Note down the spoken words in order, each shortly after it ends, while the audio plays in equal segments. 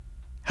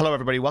Hello,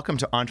 everybody. Welcome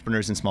to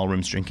Entrepreneurs in Small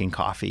Rooms Drinking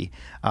Coffee.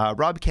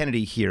 Rob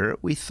Kennedy here.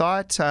 We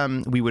thought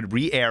we would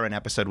re-air an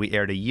episode we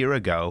aired a year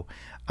ago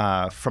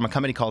from a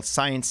company called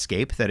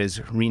Sciencescape that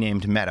is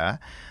renamed Meta.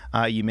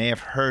 You may have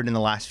heard in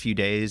the last few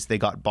days they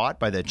got bought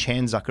by the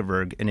Chan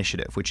Zuckerberg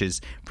Initiative, which is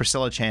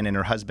Priscilla Chan and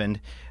her husband,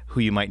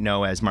 who you might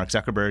know as Mark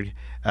Zuckerberg.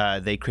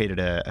 They created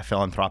a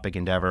philanthropic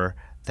endeavor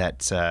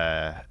that's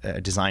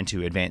designed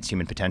to advance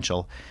human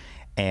potential.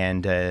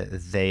 And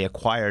they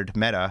acquired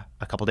Meta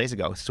a couple days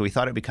ago. So we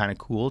thought it'd be kind of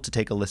cool to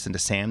take a listen to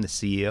Sam, the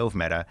CEO of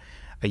Meta,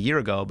 a year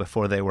ago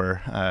before they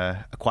were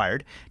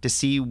acquired, to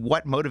see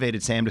what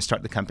motivated Sam to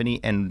start the company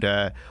and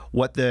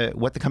what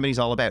the company's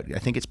all about. I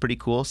think it's pretty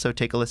cool. So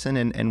take a listen,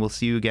 and we'll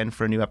see you again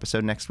for a new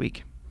episode next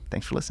week.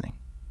 Thanks for listening.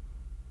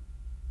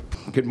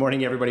 Good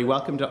morning, everybody.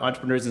 Welcome to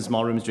Entrepreneurs in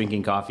Small Rooms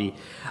Drinking Coffee.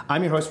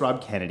 I'm your host,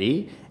 Rob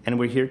Kennedy, and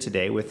we're here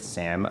today with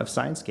Sam of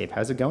Sciencescape.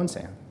 How's it going,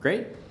 Sam?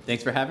 Great.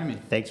 Thanks for having me.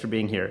 Thanks for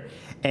being here.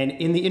 And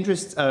in the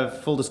interest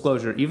of full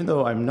disclosure, even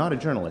though I'm not a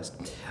journalist,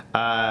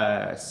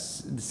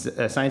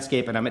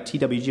 Sciencescape, and I'm at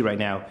TWG right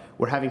now,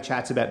 we're having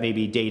chats about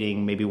maybe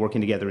dating, maybe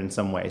working together in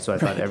some way. So I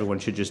thought everyone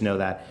should just know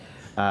that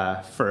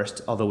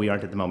first, although we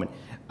aren't at the moment.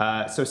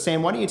 So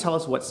Sam, why don't you tell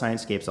us what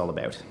Sciencescape's all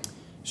about?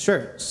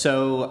 Sure.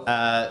 So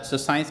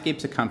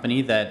Sciencescape's a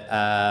company that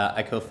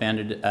I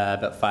co-founded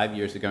about 5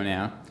 years ago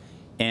now.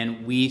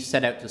 And we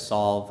set out to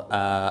solve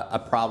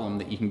a problem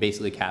that you can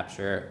basically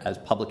capture as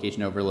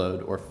publication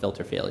overload or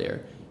filter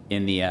failure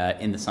in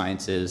the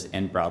sciences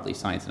and broadly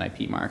science and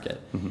IP market.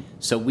 Mm-hmm.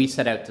 So we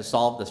set out to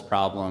solve this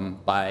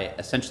problem by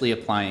essentially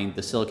applying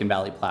the Silicon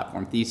Valley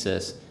platform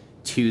thesis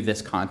to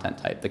this content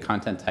type. The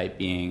content type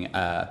being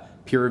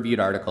peer-reviewed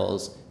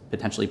articles,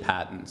 potentially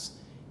patents.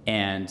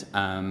 And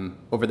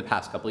over the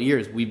past couple of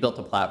years, we built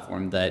a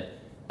platform that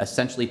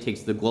essentially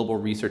takes the global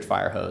research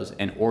fire hose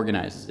and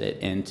organizes it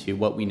into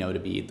what we know to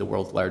be the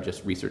world's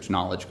largest research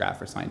knowledge graph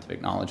or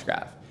scientific knowledge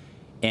graph.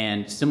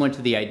 And similar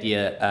to the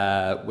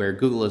idea where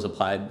Google has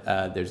applied,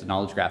 there's a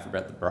knowledge graph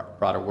about the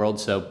broader world,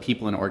 so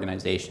people and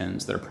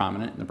organizations that are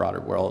prominent in the broader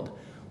world.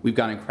 We've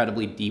gone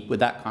incredibly deep with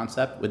that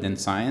concept within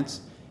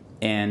science.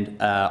 And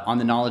on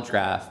the knowledge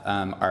graph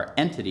are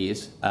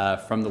entities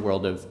from the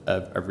world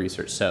of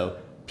research, so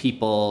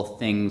people,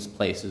 things,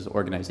 places,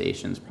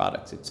 organizations,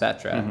 products,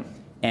 etc. Mm-hmm.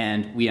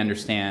 And we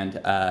understand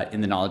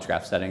in the knowledge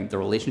graph setting the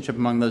relationship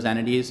among those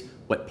entities,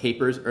 what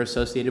papers are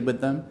associated with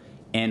them,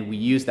 and we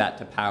use that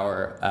to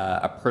power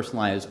a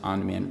personalized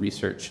on-demand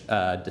research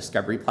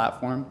discovery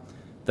platform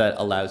that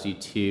allows you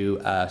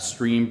to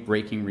stream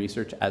breaking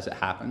research as it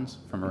happens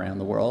from around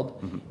the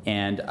world. Mm-hmm.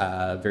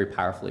 And very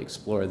powerfully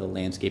explore the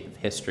landscape of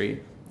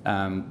history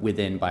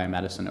within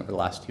biomedicine over the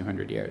last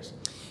 200 years.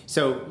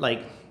 So,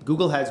 like,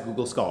 Google has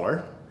Google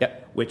Scholar,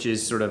 yep, which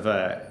is sort of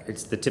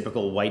it's the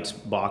typical white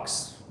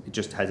box. It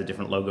just has a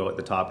different logo at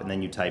the top, and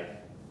then you type,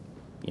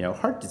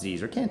 heart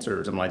disease or cancer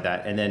or something like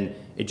that, and then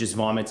it just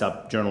vomits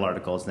up journal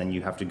articles, and then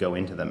you have to go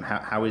into them.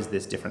 How is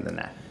this different than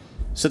that?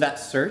 So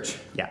that's search.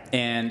 Yeah.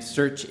 And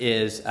search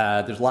is,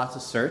 there's lots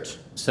of search.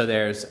 So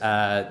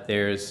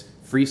there's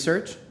free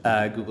search.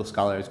 Google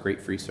Scholar is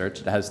great free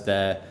search. It has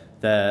the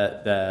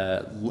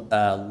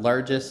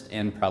largest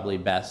and probably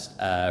best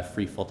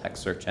free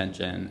full-text search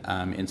engine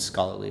in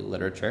scholarly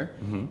literature.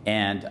 Mm-hmm.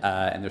 And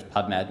there's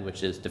PubMed,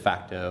 which is de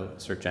facto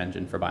search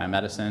engine for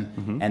biomedicine.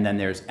 Mm-hmm. And then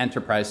there's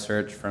enterprise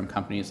search from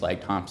companies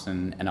like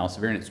Thomson and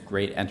Elsevier, and it's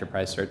great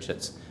enterprise search.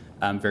 It's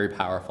very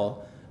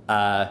powerful.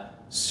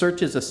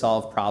 Search is a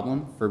solved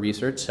problem for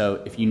research.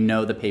 So if you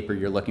know the paper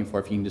you're looking for,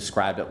 if you can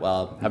describe it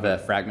well, have a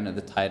fragment of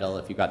the title,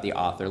 if you've got the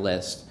author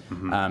list,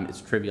 mm-hmm.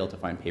 It's trivial to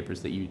find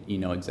papers that you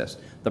know exist.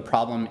 The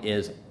problem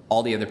is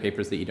all the other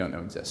papers that you don't know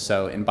exist.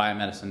 So in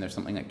biomedicine, there's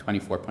something like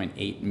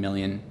 24.8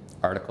 million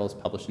articles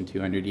published in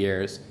 200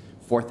 years,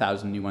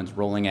 4,000 new ones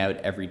rolling out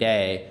every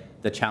day.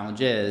 The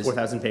challenge is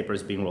 4,000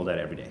 papers being rolled out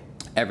every day.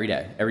 Every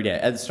day.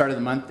 At the start of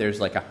the month,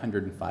 there's like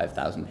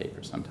 105,000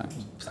 papers sometimes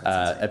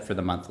for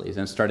the monthlies.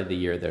 And at the start of the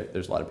year,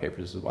 there's a lot of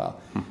papers as well.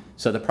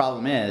 So the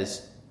problem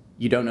is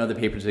you don't know the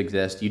papers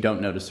exist. You don't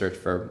know to search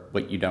for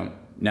what you don't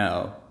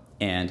know.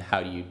 And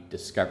how do you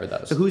discover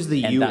those? So who's the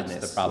you in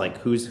this? The problem.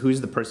 Like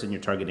who's the person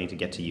you're targeting to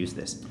get to use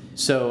this?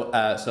 So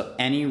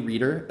any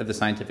reader of the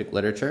scientific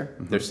literature,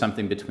 mm-hmm. there's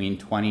something between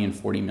 20 and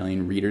 40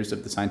 million readers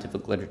of the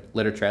scientific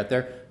literature out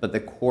there. But the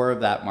core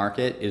of that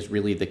market is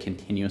really the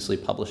continuously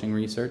publishing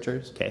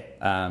researchers. Okay.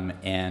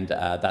 And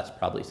that's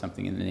probably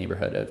something in the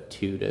neighborhood of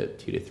 2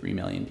 to 3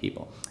 million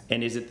people.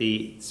 And is it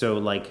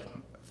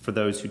for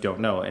those who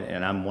don't know,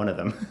 and I'm one of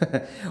them,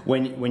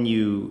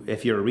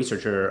 if you're a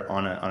researcher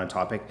on a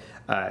topic,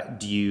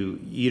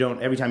 you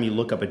don't every time you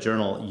look up a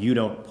journal, you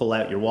don't pull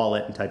out your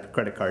wallet and type your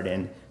credit card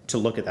in to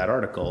look at that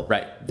article,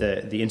 Right.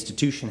 the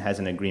institution has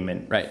an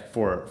agreement Right.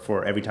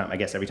 for every time. I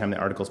guess every time the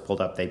article's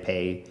pulled up, they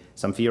pay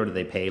some fee, or do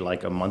they pay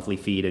like a monthly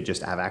fee to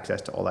just have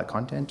access to all that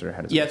content, or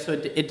how does it Yeah, work? so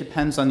it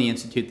depends on the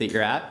institute that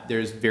you're at.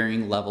 There's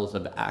varying levels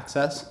of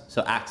access.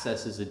 So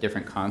access is a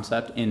different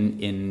concept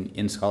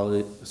in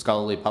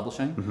scholarly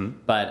publishing.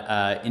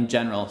 But in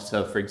general,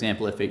 so for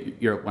example, if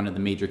you're at one of the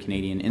major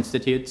Canadian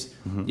institutes,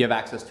 you have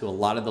access to a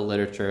lot of the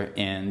literature,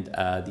 and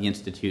the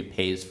institute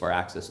pays for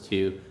access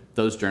to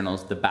those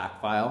journals, the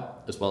back file,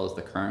 as well as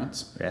the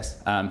currents.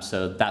 Yes.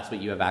 So that's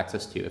what you have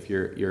access to if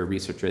you're a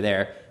researcher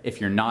there. If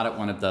you're not at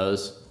one of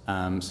those,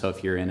 so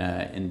if you're in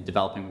a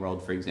developing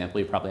world, for example,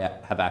 you probably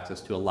have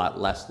access to a lot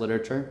less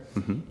literature.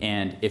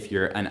 And if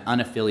you're an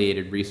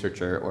unaffiliated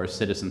researcher or a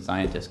citizen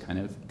scientist kind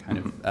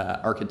of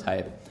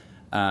archetype,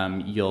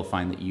 you'll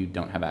find that you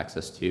don't have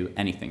access to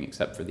anything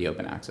except for the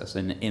open access.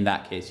 And in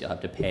that case, you'll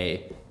have to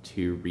pay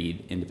to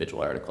read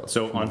individual articles.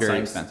 So on very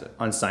expensive.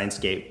 On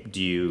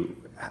Sciencescape,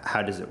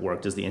 how does it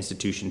work? Does the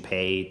institution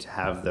pay to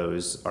have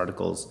those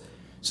articles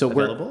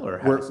available, or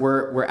how does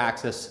we're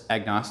access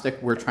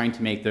agnostic. We're trying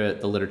to make the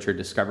literature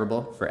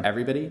discoverable for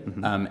everybody,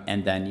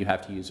 and then you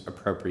have to use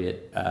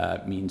appropriate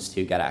means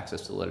to get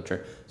access to the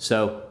literature.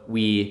 So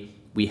we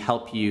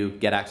help you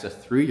get access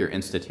through your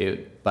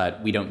institute,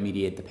 but we don't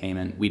mediate the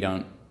payment. We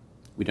don't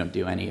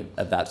do any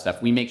of that stuff.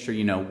 We make sure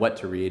you know what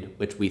to read,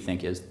 which we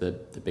think is the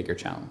bigger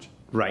challenge.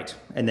 Right,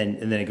 and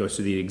then it goes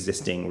through the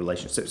existing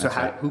relationship. So That's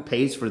right. who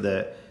pays for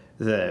the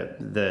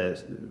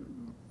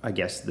I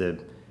guess the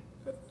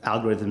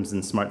algorithms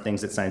and smart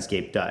things that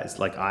Sciencescape does?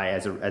 Like I,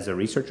 as a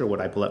researcher, would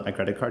I pull out my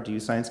credit card to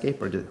use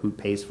Sciencescape, or who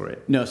pays for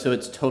it? No, so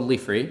it's totally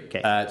free.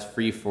 Okay. It's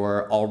free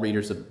for all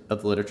readers of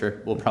the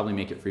literature. We'll probably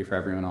make it free for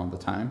everyone all the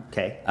time.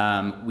 Okay.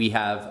 We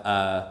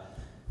have,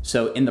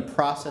 so in the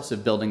process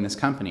of building this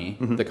company,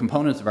 the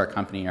components of our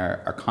company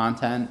are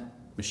content,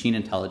 machine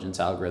intelligence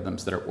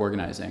algorithms that are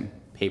organizing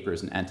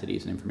papers and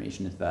entities and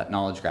information into that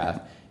knowledge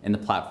graph, and the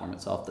platform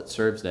itself that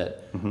serves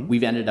it.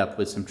 We've ended up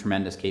with some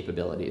tremendous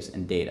capabilities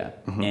and data.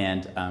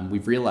 And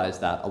we've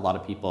realized that a lot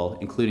of people,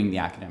 including the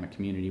academic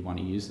community, want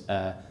to use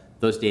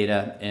those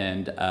data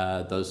and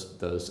those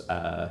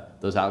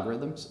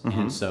algorithms.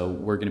 And so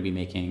we're going to be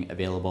making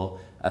available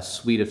a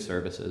suite of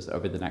services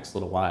over the next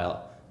little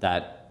while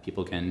that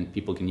people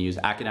can use.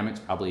 Academics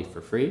probably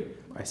for free,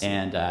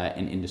 and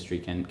industry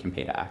can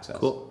pay to access.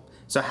 Cool.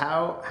 So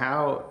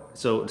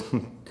so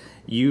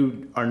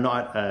you are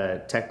not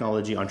a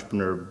technology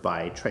entrepreneur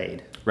by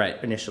trade,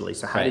 Right? initially.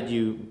 So how did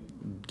you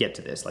get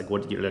to this? Like,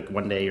 what did you like?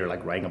 One day you're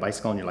like riding a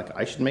bicycle and you're like,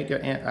 I should make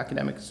an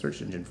academic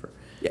search engine for.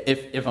 Yeah,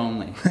 if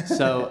only.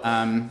 So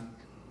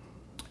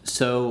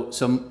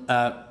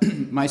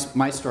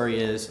my story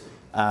is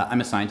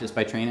I'm a scientist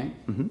by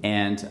training,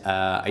 and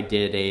I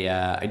did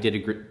a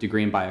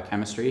degree in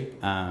biochemistry,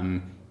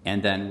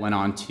 and then went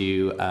on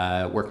to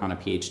work on a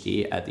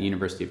PhD at the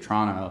University of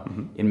Toronto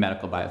in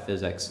medical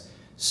biophysics.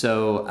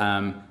 So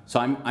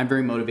I'm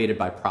very motivated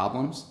by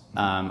problems.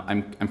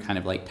 I'm kind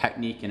of like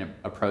technique and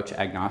approach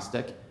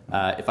agnostic.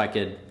 If I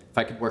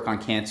could work on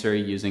cancer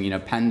using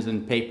pens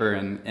and paper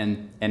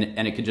and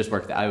it could just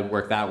work, I would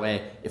work that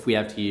way. If we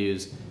have to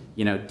use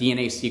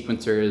DNA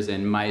sequencers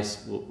in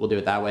mice, we'll do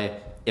it that way.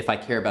 If I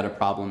care about a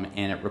problem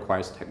and it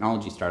requires a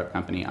technology startup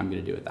company, I'm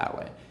going to do it that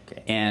way.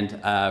 Okay. And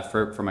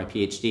for my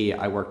PhD,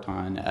 I worked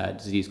on a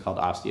disease called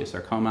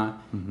osteosarcoma.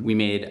 We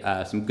made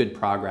some good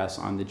progress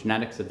on the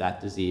genetics of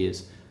that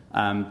disease.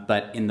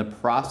 But in the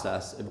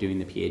process of doing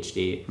the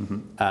PhD,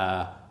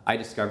 I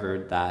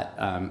discovered that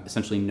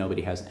essentially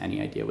nobody has any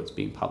idea what's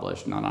being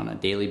published, not on a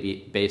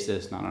daily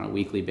basis, not on a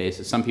weekly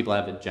basis. Some people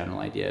have a general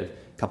idea of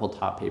a couple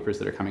top papers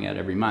that are coming out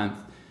every month.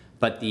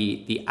 But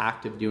the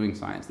act of doing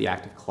science, the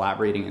act of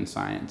collaborating in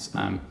science,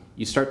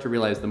 you start to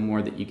realize the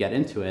more that you get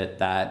into it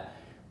that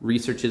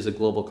research is a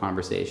global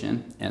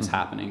conversation, and it's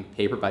happening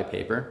paper by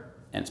paper,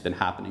 and it's been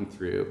happening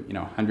through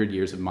 100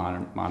 years of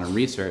modern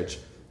research,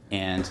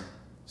 and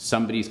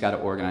somebody's got to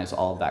organize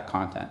all of that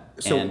content.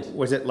 So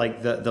was it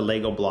like the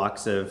Lego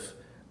blocks of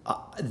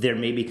there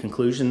may be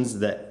conclusions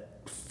that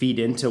feed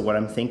into what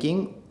I'm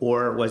thinking,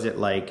 or was it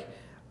like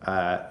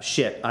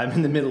shit, I'm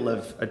in the middle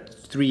of a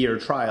 3-year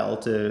trial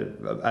to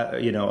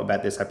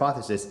about this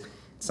hypothesis.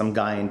 Some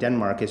guy in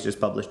Denmark has just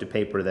published a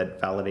paper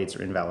that validates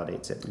or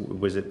invalidates it.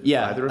 Was it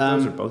either of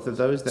those or both of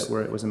those that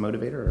was a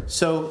motivator? Or?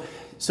 So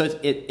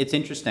it's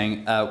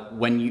interesting.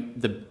 When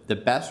the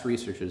best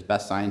researchers,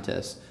 best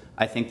scientists,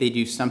 I think they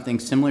do something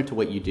similar to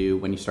what you do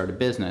when you start a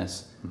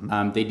business.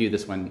 They do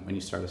this when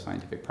you start a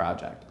scientific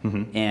project.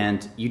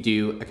 And you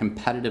do a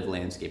competitive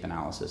landscape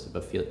analysis of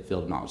a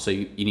field of knowledge. So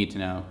you need to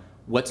know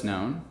what's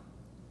known,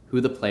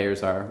 who the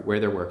players are, where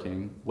they're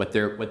working, what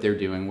they're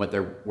doing, what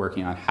they're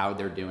working on, how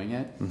they're doing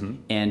it.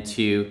 And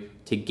to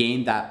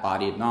gain that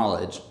body of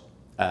knowledge,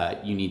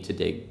 you need to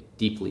dig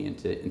deeply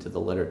into the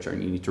literature,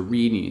 and you need to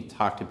read, and you need to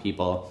talk to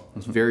people.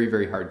 It's very,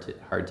 very hard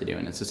to do,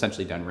 and it's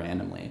essentially done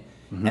randomly.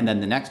 And then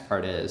the next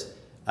part is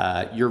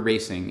you're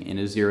racing in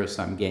a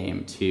zero-sum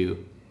game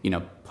to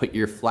put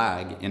your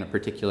flag in a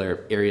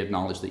particular area of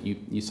knowledge that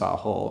you saw a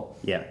hole.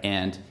 Yeah.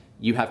 And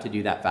you have to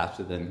do that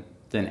faster than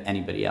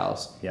anybody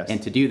else. Yes.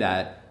 And to do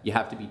that, you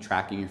have to be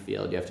tracking your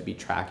field. You have to be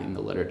tracking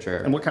the literature.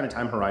 And what kind of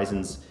time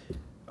horizons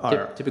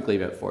are?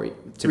 Typically about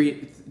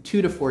 2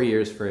 to 4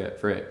 years for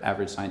an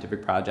average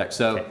scientific project.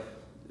 So, Okay.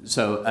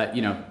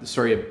 The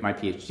story of my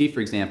PhD,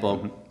 for example,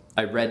 Mm-hmm.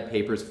 I read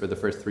papers for the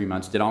first 3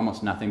 months, did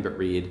almost nothing but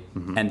read,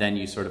 Mm-hmm. and then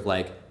you sort of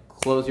like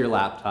close your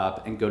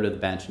laptop and go to the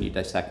bench and you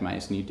dissect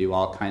mice and you do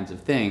all kinds of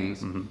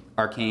things, Mm-hmm.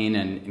 arcane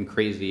and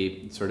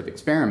crazy sort of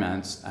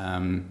experiments,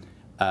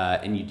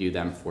 and you do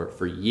them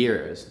for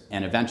years,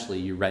 and eventually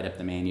you write up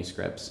the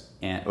manuscripts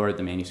or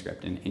the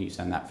manuscript and you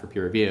send that for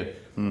peer review.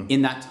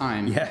 In that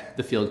time,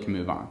 the field can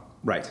move on.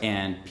 Right.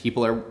 And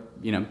people are,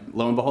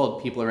 lo and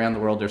behold, people around the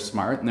world are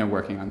smart and they're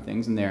working on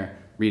things and they're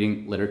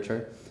reading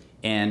literature.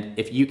 And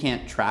if you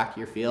can't track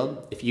your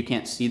field, if you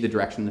can't see the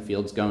direction the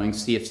field's going,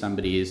 see if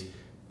somebody's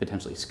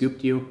potentially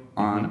scooped you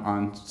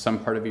on some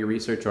part of your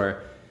research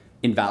or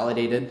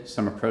invalidated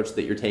some approach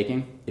that you're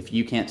taking, if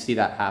you can't see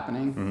that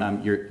happening,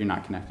 you're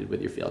not connected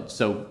with your field.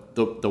 So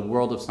the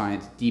world of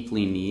science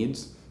deeply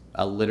needs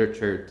a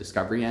literature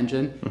discovery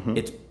engine.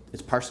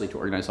 It's partially to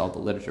organize all the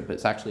literature, but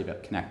it's actually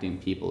about connecting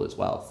people as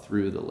well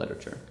through the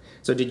literature.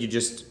 So did you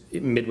just,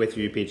 midway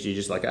through your PhD,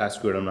 just like,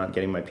 screw it, I'm not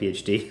getting my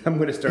PhD, I'm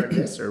going to start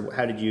this? Or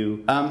how did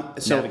you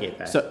navigate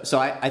that? So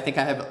I think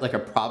I have like a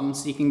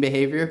problem-seeking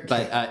behavior,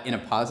 but in a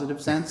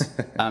positive sense.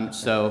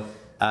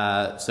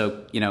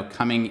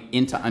 Coming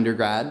into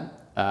undergrad,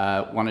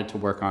 wanted to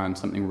work on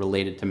something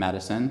related to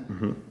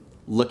medicine.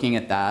 Looking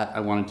at that, I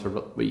wanted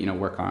to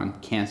work on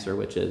cancer,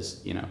 which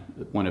is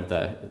one of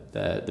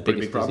the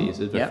biggest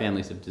diseases, but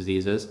families of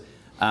diseases.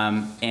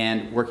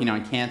 And working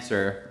on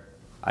cancer,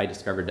 I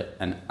discovered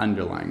an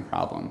underlying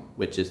problem,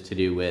 which is to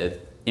do with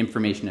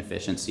information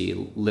efficiency,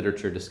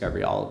 literature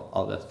discovery,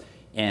 all this.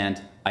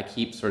 And I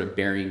keep sort of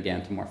burying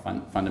down to more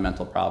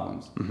fundamental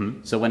problems.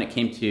 So when it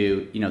came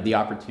to the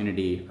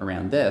opportunity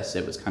around this,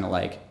 it was kind of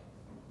like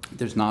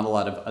there's not a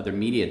lot of other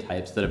media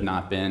types that have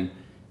not been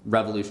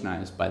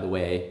revolutionized by the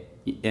way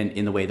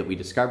in the way that we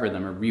discover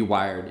them, or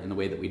rewired in the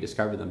way that we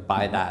discover them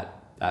by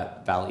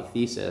that Valley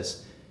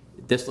thesis.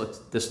 This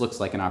looks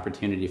like an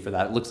opportunity for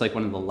that. It looks like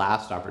one of the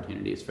last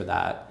opportunities for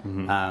that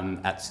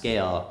at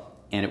scale,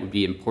 and it would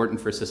be important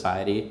for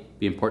society,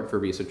 be important for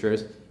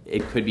researchers.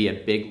 It could be a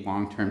big,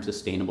 long-term,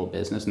 sustainable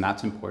business, and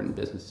that's important.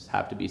 Businesses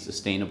have to be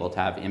sustainable to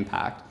have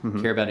impact,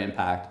 care about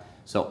impact.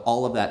 So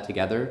all of that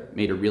together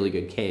made a really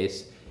good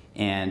case.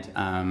 And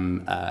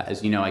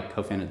as you know, I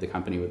co-founded the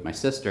company with my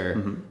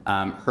sister.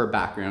 Her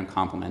background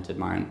complemented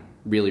mine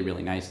really,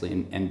 really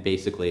nicely. And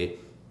basically,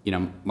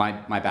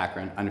 my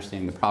background,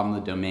 understanding the problem,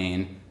 the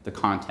domain, the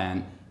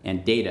content,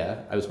 and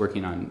data. I was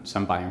working on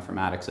some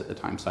bioinformatics at the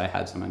time, so I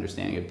had some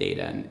understanding of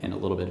data and a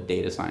little bit of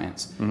data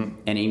science. And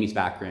Amy's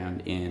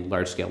background in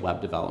large-scale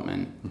web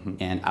development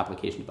and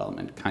application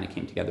development kind of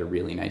came together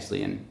really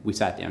nicely. And we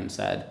sat down and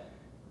said,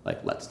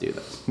 let's do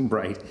this.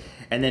 Right.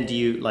 And then do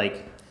you,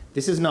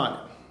 this is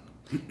not...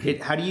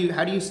 how do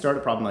you start a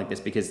problem like this?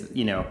 Because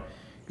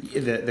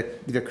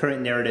the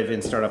current narrative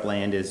in startup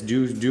land is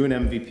do an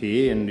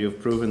MVP and you've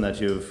proven that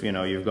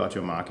you've got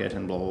your market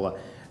and blah blah blah.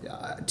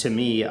 To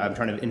me, I'm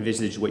trying to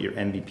envisage what your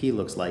MVP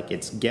looks like.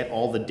 It's get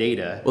all the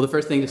data. Well, the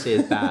first thing to say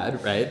is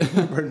bad, right?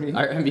 Pardon me?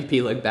 Our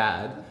MVP looked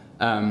bad.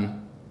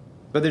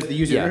 But there's the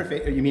user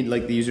interface. You mean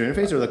like the user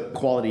interface or the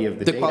quality of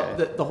the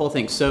data? The whole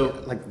thing. So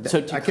I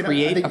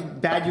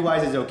think bad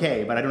UIs is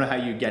okay, but I don't know how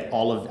you get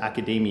all of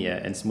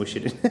academia and smush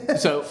it in.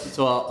 So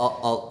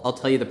I'll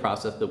tell you the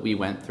process that we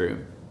went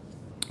through.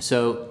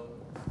 So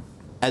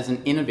as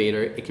an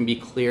innovator, it can be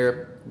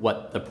clear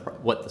what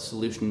the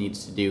solution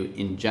needs to do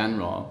in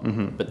general,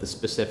 but the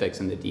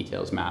specifics and the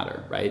details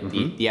matter, right?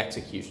 The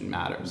execution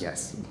matters.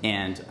 Yes.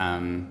 And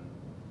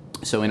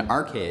so in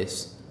our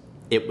case,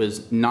 it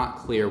was not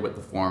clear what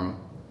the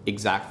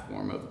exact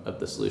form of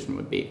the solution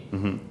would be.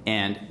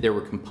 And there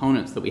were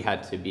components that we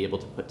had to be able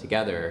to put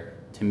together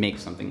to make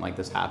something like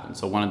this happen.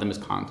 So one of them is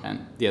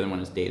content, the other one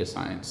is data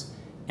science,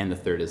 and the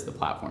third is the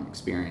platform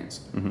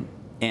experience.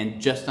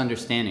 And just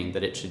understanding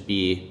that it should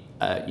be,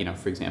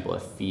 for example, a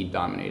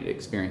feed-dominated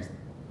experience.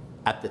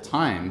 At the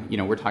time,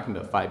 we're talking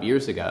about 5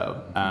 years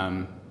ago,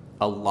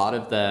 a lot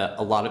of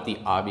the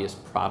obvious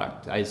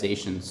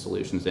productization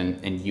solutions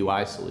and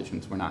UI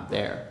solutions were not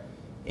there.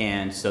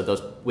 And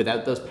so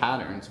without those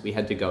patterns, we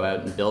had to go out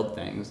and build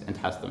things and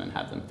test them and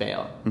have them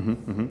fail.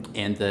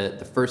 And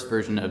the first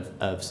version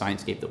of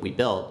Sciencescape that we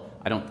built,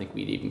 I don't think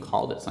we'd even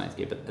called it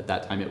Sciencescape. At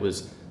that time, it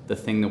was the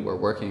thing that we're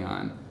working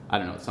on. I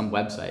don't know, some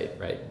website,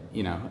 right?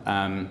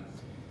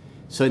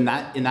 So in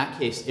that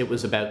case, it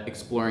was about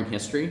exploring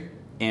history.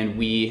 And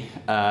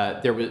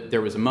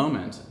there was a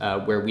moment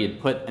where we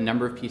had put a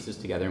number of pieces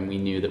together, and we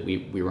knew that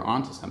we were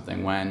onto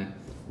something when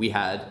we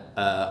had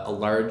a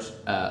large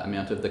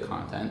amount of the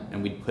content,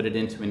 and we'd put it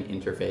into an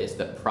interface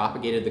that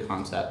propagated the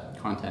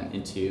content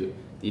into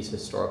these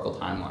historical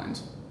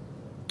timelines.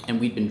 And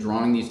we'd been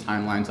drawing these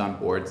timelines on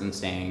boards and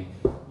saying,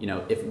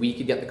 if we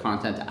could get the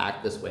content to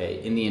act this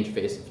way in the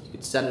interface, if you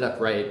could set it up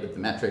right with the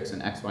metrics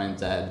and X, Y, and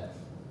Z,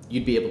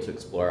 you'd be able to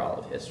explore all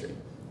of history.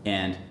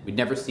 And we'd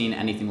never seen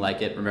anything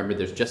like it. Remember,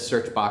 there's just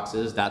search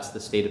boxes. That's the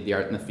state of the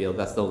art in the field.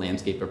 That's the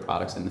landscape of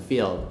products in the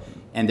field.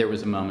 And there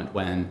was a moment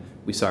when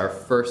we saw our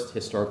first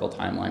historical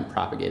timeline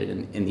propagated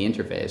in the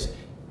interface.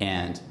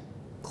 And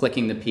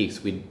clicking the peaks,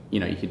 you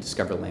could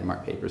discover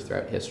landmark papers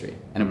throughout history.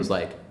 And it was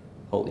like,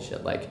 holy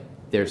shit, like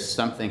there's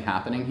something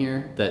happening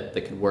here that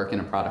could work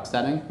in a product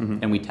setting.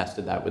 And we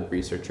tested that with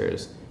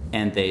researchers.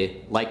 And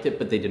they liked it,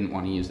 but they didn't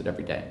want to use it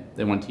every day.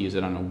 They wanted to use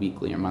it on a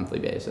weekly or monthly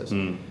basis.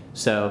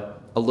 So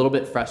a little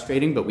bit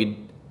frustrating, but we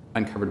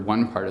uncovered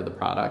one part of the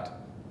product.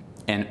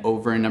 And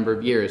over a number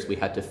of years, we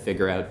had to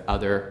figure out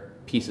other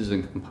pieces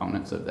and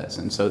components of this.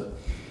 And so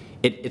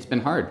it's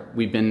been hard.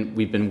 We've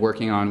been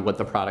working on what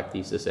the product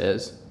thesis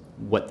is,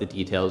 what the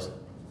details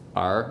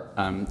are.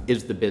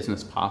 Is the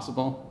business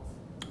possible?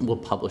 Will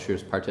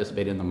publishers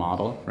participate in the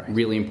model? Right.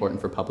 Really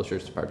important for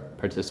publishers to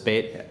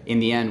participate. Yeah. In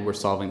the end, we're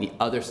solving the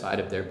other side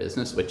of their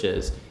business, which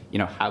is,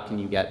 how can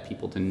you get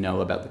people to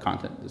know about the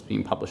content that's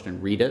being published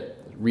and read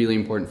it? Really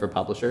important for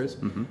publishers.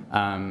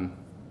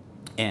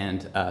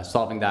 And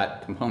solving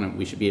that component,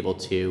 we should be able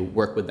to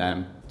work with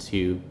them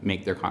to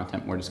make their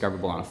content more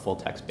discoverable on a full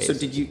text basis.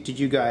 So did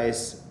you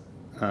guys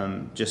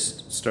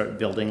just start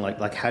building,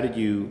 like how did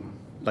you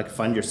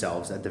fund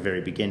yourselves at the very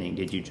beginning?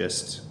 Did you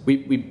just...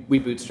 We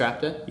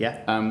bootstrapped it.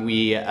 Yeah.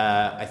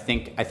 I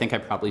think I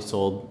probably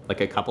sold like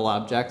a couple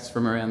objects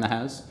from around the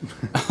house.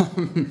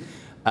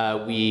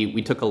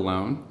 We took a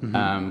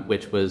loan,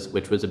 which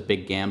was a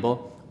big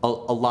gamble. A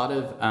lot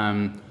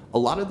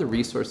of the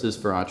resources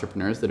for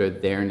entrepreneurs that are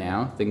there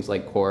now, things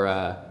like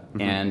Quora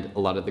and a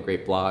lot of the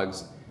great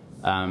blogs,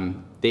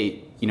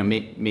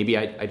 maybe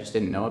I just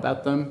didn't know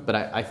about them, but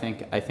I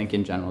think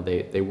in general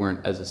they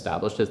weren't as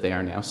established as they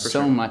are now.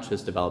 So much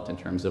has developed in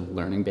terms of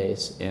learning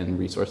base and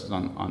resources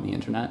on the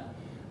internet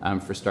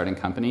for starting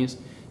companies.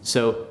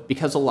 So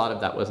because a lot of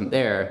that wasn't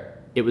there,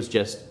 it was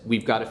just,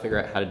 we've got to figure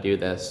out how to do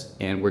this,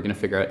 and we're going to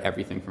figure out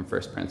everything from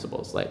first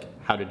principles, like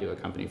how to do a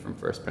company from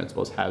first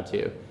principles, how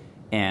to.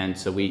 And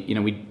so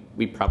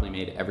we probably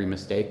made every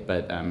mistake,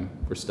 but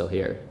we're still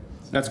here.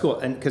 That's cool.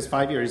 And because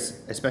 5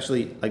 years,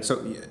 especially,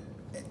 so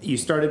you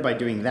started by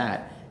doing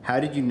that. How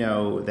did you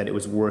know that it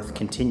was worth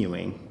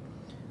continuing?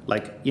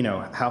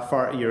 How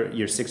far,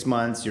 you're 6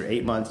 months, you're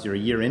 8 months, you're a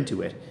year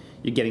into it.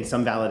 You're getting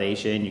some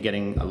validation, you're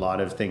getting a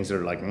lot of things that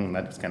are like,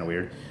 that's kind of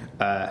weird.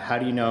 How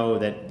do you know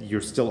that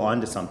you're still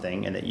onto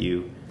something and that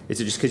is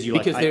it just because you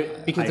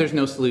because there's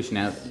no solution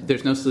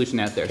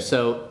out there.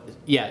 So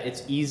yeah,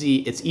 it's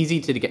easy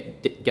to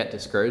get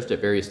discouraged at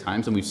various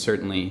times, and we've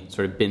certainly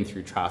sort of been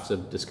through troughs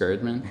of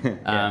discouragement.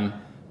 Yeah.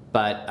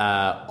 But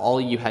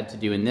all you had to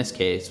do in this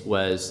case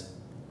was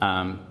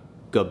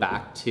go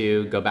back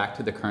to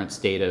the current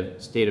state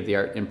of the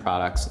art in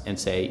products and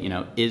say,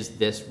 is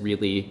this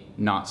really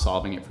not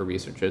solving it for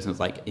researchers? And it's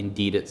like,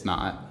 indeed, it's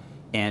not.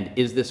 And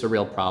is this a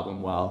real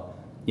problem? Well,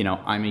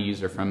 I'm a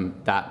user from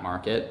that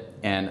market,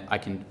 and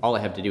all I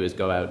have to do is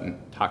go out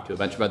and talk to a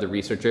bunch of other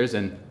researchers,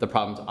 and the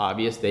problem's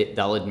obvious.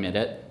 They'll admit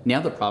it.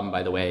 Now the problem,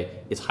 by the way,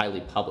 is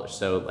highly published.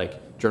 So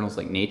like journals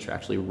like Nature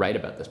actually write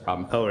about this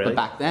problem. Oh, really? But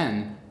back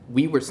then,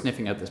 we were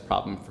sniffing out this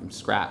problem from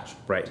scratch.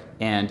 Right.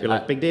 And you're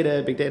like, big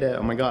data,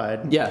 oh my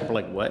God. Yeah. People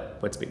are like, what?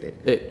 What's big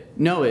data?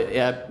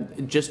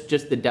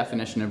 Just the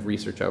definition of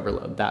research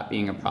overload, that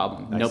being a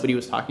problem. Nice. Nobody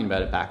was talking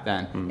about it back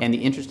then. And the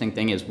interesting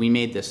thing is we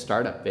made this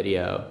startup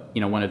video,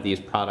 one of these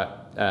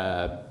product,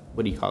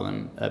 what do you call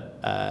them?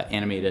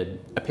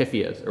 Animated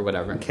Epiphios or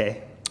whatever.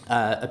 Okay.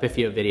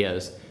 Epifio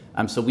videos.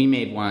 So we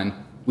made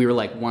one. We were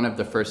like one of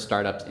the first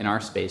startups in our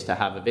space to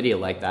have a video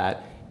like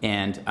that.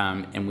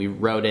 And we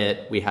wrote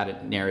it, we had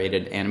it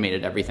narrated,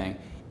 animated, everything.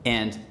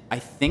 And I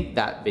think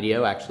that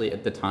video actually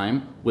at the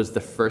time was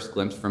the first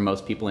glimpse for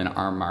most people in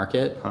our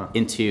market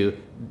into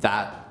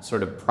that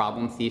sort of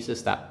problem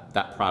thesis, that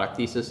product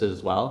thesis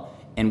as well.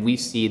 And we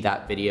see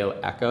that video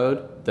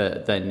echoed,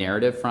 the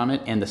narrative from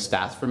it and the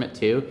stats from it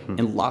too,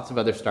 in lots of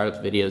other startups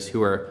videos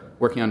who are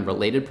working on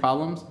related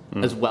problems,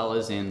 as well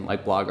as in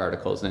like blog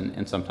articles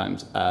and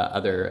sometimes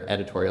other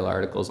editorial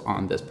articles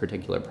on this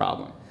particular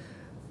problem.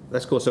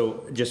 That's cool.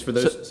 So just for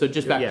those... So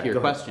just back to your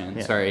question,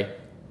 sorry.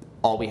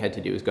 All we had to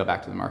do is go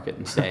back to the market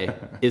and say,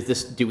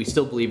 do we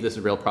still believe this is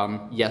a real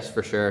problem? Yes,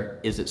 for sure.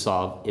 Is it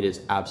solved? It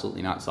is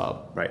absolutely not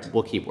solved. Right.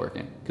 We'll keep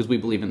working because we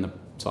believe in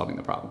solving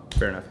the problem.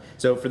 Fair enough.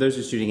 So for those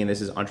who are tuning in,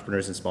 this is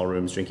Entrepreneurs in Small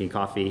Rooms Drinking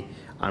Coffee.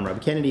 I'm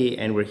Rob Kennedy,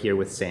 and we're here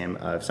with Sam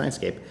of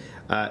Sciencescape.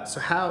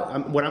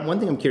 One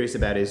thing I'm curious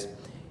about is,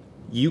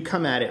 you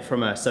come at it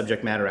from a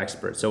subject matter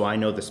expert. So I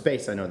know the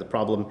space, I know the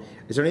problem.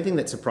 Is there anything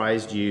that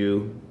surprised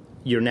you?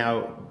 You're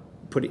now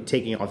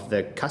taking off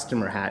the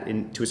customer hat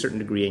to a certain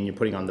degree, and you're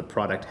putting on the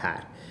product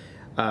hat.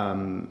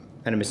 And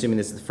I'm assuming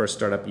this is the first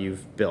startup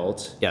you've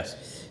built.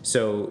 Yes.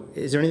 So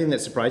is there anything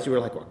that surprised you?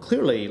 Where like, well,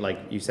 clearly, like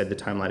you said, the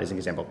timeline is an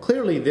example.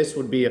 Clearly, this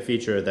would be a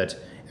feature that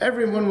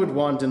everyone would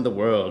want in the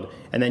world.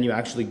 And then you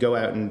actually go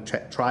out and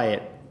try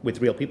it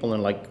with real people,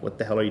 and like, what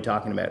the hell are you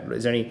talking about?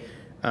 Is there any?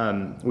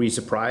 Were you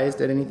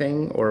surprised at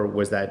anything, or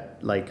was that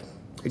like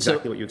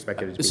exactly what you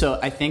expected it to be? So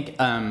I think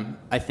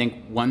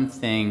one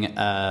thing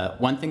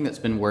that's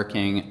been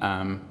working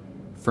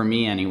for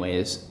me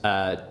anyways,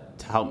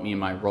 to help me in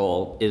my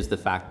role is the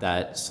fact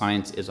that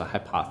science is a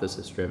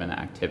hypothesis-driven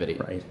activity.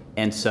 Right.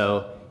 And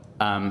so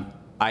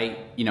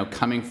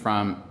coming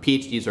from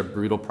PhDs are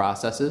brutal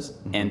processes,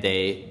 and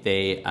they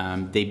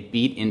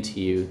beat into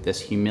you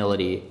this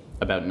humility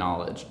about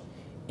knowledge,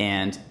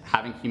 and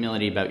having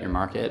humility about your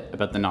market,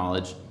 about the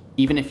knowledge,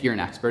 even if you're an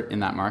expert in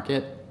that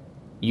market,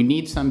 you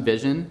need some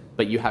vision,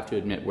 but you have to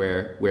admit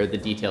where the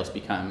details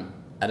become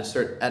at a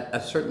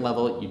certain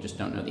level, you just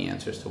don't know the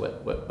answers to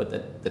what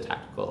the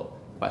tactical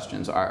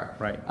questions are.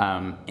 Right.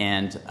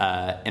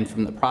 And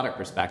from the product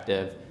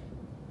perspective,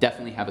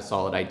 definitely have a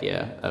solid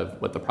idea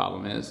of what the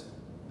problem is,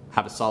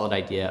 have a solid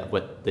idea of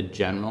what the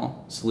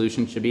general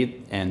solution should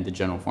be and the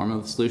general form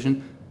of the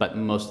solution, but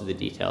most of the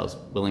details,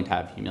 willing to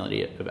have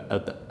humility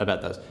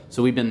about those.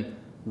 So we've been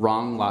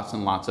wrong lots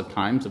and lots of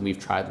times, and we've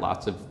tried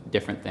lots of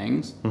different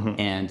things,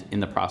 and in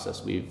the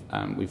process we've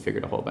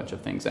figured a whole bunch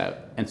of things out.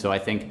 And so I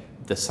think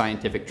the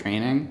scientific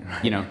training,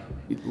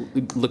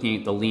 looking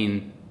at the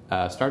lean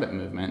startup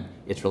movement,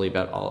 it's really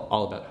about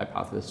all about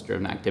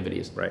hypothesis-driven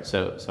activities. Right.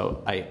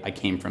 So I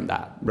came from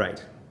that.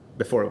 Right.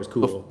 Before it was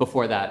cool.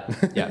 Before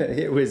that, yeah.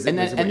 it was. And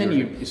then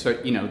you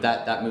start,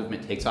 that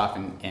movement takes off,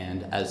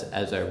 and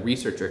as a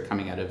researcher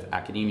coming out of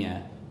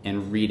academia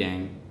and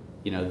reading,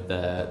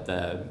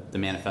 the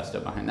manifesto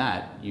behind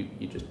that, you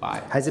just buy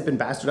it. Has it been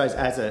bastardized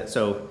as a?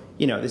 So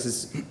this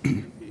is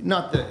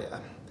not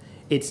the.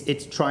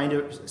 It's trying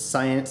to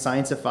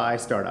scienceify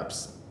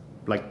startups,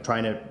 like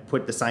trying to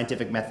put the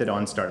scientific method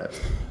on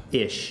startups,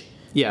 ish.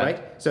 Yeah.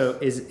 Right. So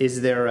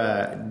is there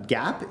a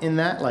gap in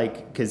that?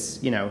 Like,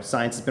 because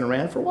science has been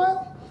around for a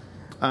while.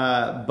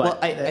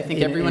 But I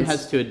think everyone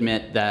has to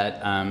admit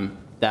that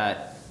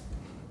that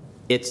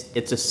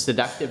it's a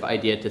seductive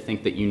idea to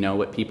think that you know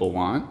what people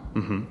want.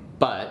 Mm-hmm.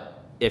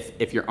 But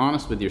if you're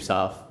honest with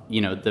yourself,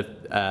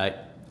 the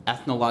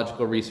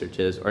ethnological research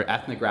or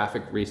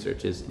ethnographic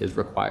research is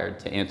required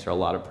to answer a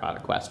lot of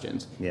product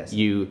questions. Yes.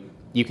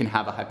 You can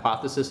have a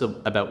hypothesis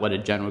about what a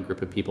general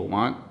group of people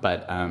want,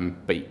 but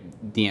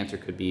the answer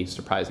could be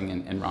surprising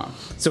and wrong.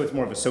 So it's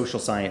more of a social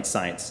science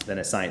than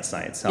a science,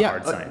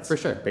 hard science. For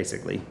sure.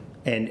 Basically.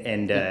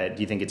 And do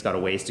you think it's got a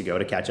ways to go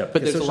to catch up?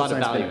 But there's a lot of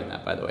value in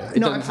that, by the way. It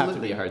doesn't have to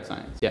be a hard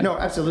science. Yeah. No,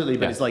 absolutely.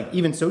 But it's like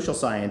even social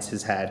science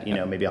has had,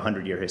 maybe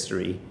 100-year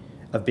history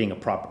of being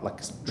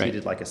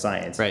treated like a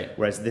science. Right.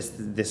 Whereas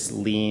this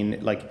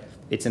lean,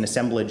 it's an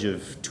assemblage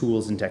of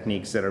tools and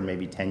techniques that are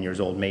maybe 10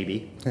 years old,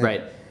 maybe.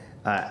 Right.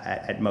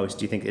 At most.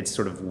 Do you think it's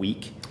sort of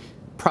weak?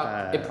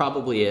 It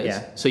probably is.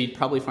 Yeah. So you'd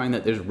probably find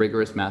that there's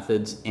rigorous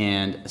methods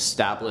and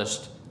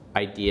established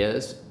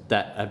ideas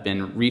that have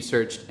been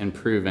researched and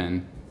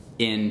proven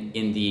in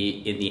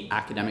the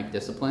academic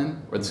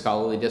discipline or the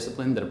scholarly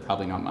discipline that have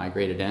probably not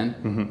migrated in.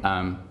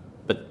 Mm-hmm.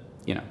 But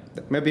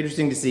it might be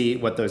interesting to see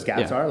what those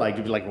gaps are. Like,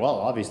 you'd be like, well,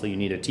 obviously you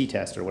need a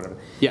t-test or whatever.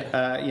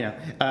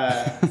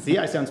 Yeah. See,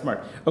 I sound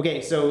smart.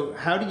 Okay, so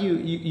how do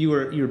you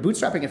were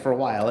bootstrapping it for a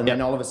while, and then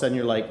all of a sudden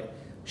you're like,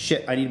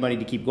 shit, I need money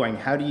to keep going.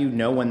 How do you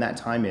know when that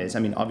time is? I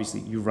mean, obviously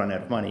you've run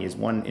out of money is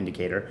one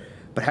indicator,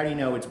 but how do you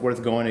know it's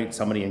worth going to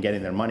somebody and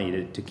getting their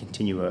money to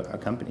continue a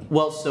company?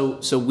 Well,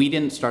 so we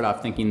didn't start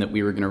off thinking that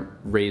we were going to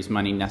raise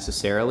money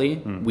necessarily.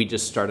 We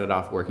just started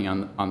off working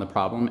on the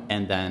problem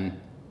and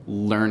then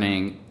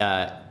learning.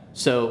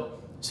 So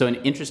an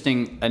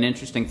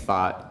interesting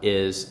thought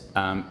is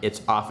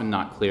it's often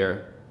not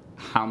clear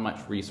how much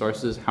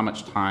resources, how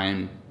much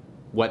time,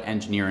 what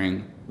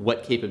engineering,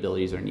 what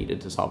capabilities are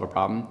needed to solve a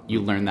problem.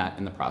 You learn that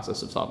in the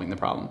process of solving the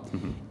problem.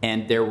 Mm-hmm.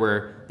 And there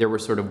were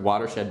sort of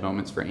watershed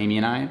moments for Amy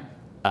and I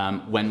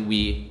when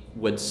we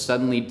would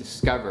suddenly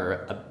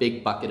discover a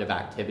big bucket of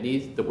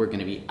activities that were going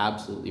to be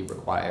absolutely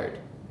required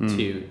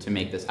to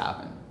make this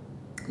happen.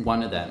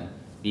 One of them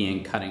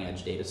being cutting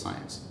edge data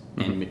science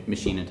and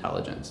machine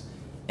intelligence.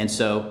 And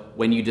so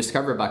when you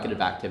discover a bucket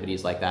of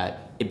activities like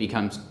that, it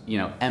becomes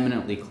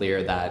eminently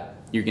clear that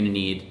you're going to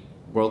need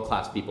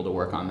world-class people to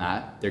work on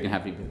that. They're going to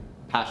have to be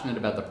passionate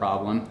about the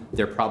problem.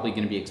 They're probably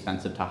going to be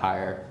expensive to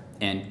hire.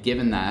 And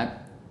given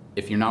that,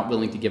 if you're not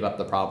willing to give up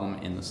the problem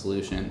and the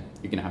solution,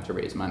 you're going to have to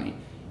raise money.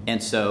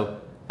 And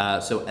so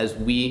as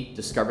we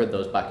discovered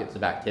those buckets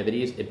of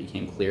activities, it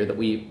became clear that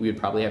we would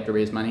probably have to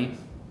raise money.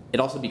 It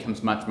also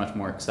becomes much, much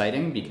more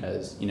exciting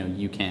because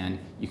you can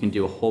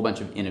do a whole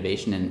bunch of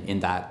innovation in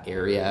that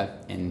area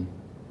and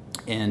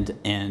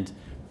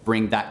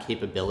bring that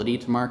capability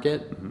to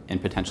market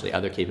and potentially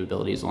other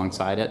capabilities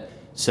alongside it.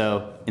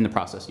 So in the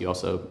process, you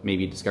also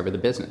maybe discover the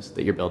business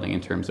that you're building in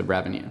terms of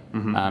revenue.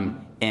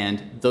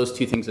 And those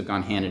two things have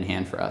gone hand in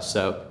hand for us.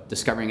 So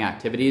discovering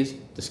activities,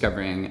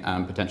 discovering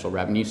potential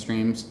revenue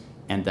streams,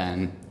 and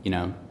then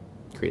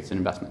creates an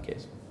investment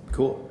case.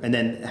 Cool. And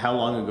then how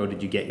long ago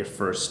did you get your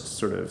first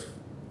sort of,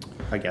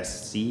 I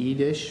guess,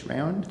 seed-ish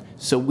round?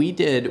 So we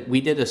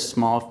did a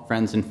small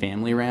friends and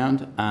family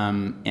round,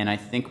 and I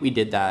think we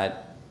did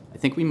that. I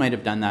think we might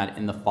have done that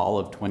in the fall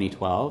of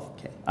 2012.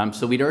 Okay.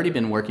 So we'd already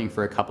been working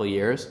for a couple of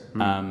years,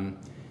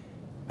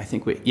 I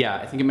think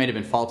it might have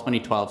been fall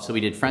 2012. So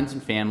we did friends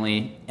and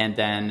family, and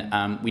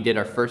then we did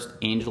our first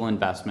angel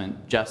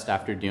investment just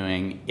after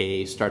doing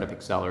a startup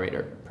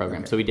accelerator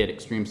program. Okay. So we did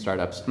Extreme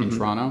Startups in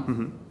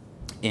Toronto,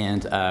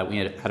 and we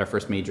had our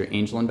first major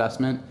angel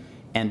investment.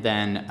 And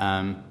then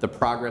the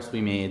progress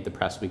we made, the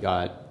press we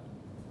got,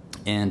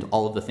 and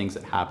all of the things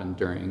that happened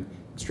during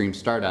Extreme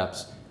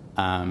Startups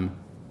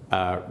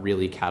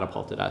really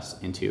catapulted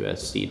us into a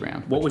seed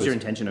round. What was your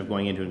intention of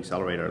going into an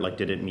accelerator? Like,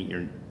 did it meet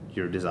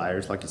your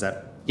desires? Like, is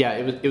that? Yeah,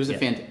 it was a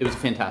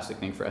fantastic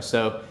thing for us.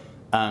 So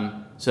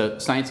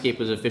Sciencescape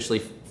was officially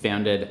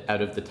founded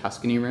out of the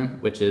Tuscany room,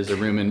 which is a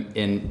room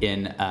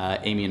in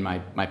Amy and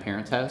my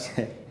parents' house.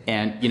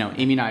 And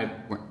Amy and I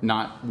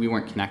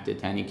weren't connected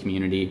to any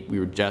community. We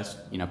were just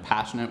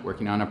passionate,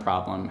 working on a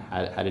problem,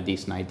 had a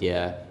decent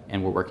idea,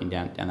 and we're working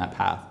down that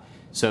path.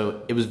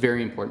 So it was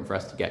very important for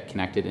us to get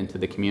connected into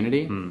the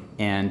community.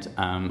 And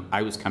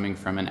I was coming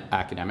from an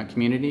academic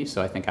community,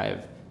 so I think I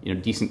have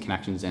decent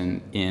connections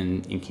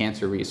in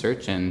cancer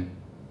research and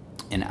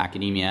in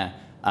academia.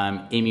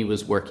 Amy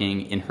was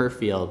working in her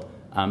field,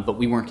 but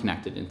we weren't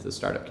connected into the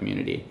startup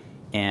community.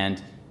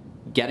 And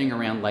getting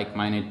around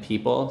like-minded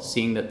people,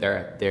 seeing that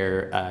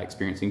they're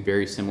experiencing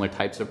very similar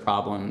types of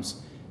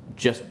problems,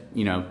 just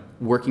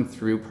working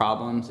through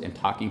problems and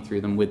talking through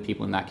them with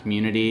people in that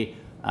community,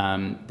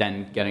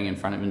 then getting in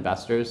front of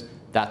investors,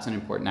 that's an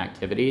important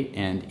activity.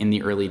 And in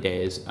the early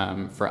days,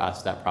 for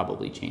us, that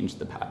probably changed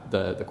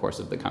the course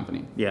of the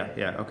company.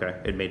 Yeah, okay.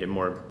 It made it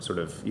more sort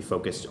of, you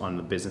focused on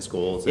the business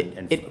goals it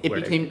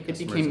became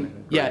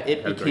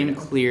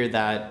clear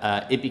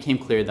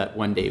that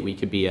one day we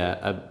could be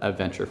a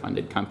venture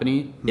funded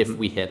company if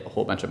we hit a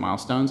whole bunch of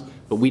milestones,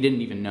 but we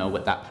didn't even know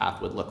what that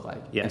path would look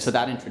like. Yes. And so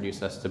that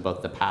introduced us to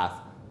both the path,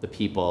 the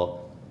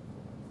people,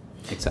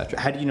 etc.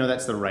 How do you know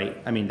that's the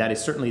right? I mean, that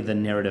is certainly the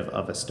narrative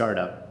of a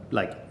startup.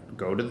 Like,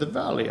 go to the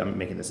valley. I'm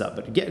making this up,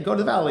 but go to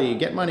the valley,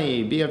 get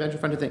money, be a venture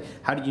funded thing.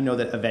 How do you know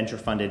that a venture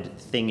funded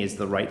thing is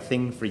the right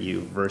thing for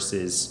you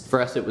versus? For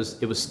us, it was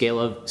scale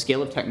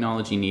of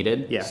technology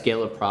needed,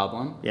 scale of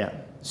problem. Yeah.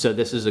 So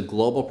this is a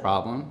global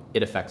problem.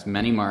 It affects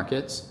many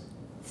markets.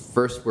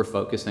 First, we're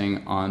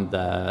focusing on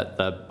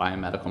the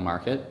biomedical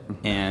market,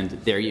 and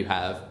there you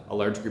have a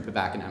large group of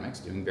academics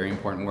doing very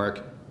important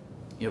work.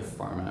 You have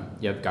pharma,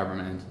 you have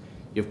government,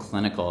 you have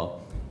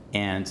clinical,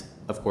 and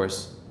of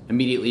course,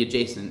 immediately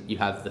adjacent, you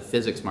have the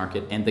physics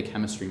market and the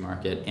chemistry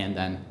market, and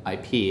then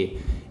IP.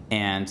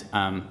 And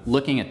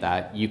looking at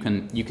that, you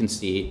can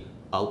see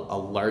a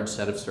large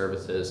set of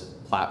services,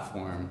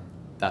 platform.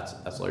 That's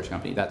a large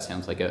company. That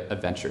sounds like a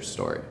venture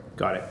story.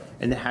 Got it.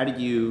 And then how did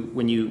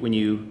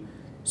you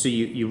so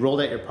you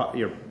rolled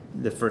out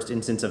the first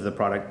instance of the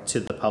product to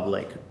the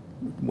public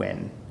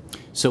when?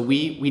 So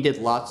we did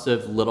lots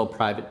of little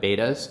private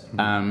betas,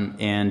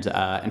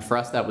 and for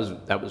us that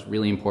was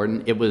really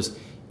important.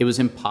 It was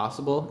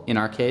impossible in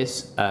our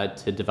case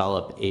to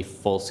develop a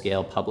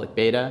full-scale public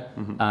beta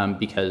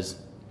because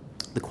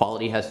the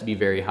quality has to be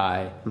very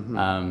high.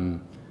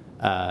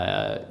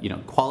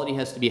 Quality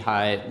has to be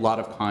high. A lot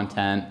of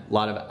content, a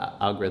lot of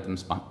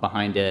algorithms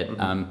behind it.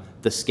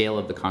 The scale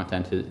of the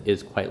content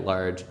is quite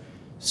large.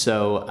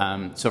 So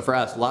for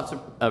us, lots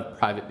of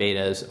private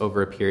betas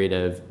over a period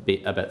of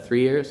about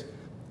 3 years,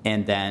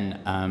 and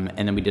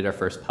then we did our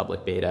first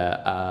public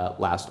beta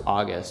last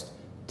August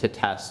to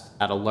test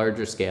at a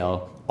larger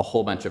scale a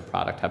whole bunch of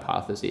product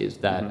hypotheses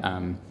that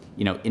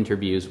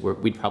interviews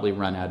we'd probably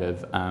run out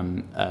of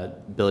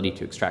ability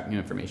to extract new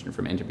information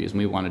from interviews, and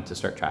we wanted to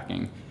start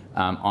tracking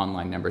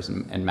online numbers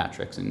and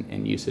metrics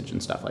and usage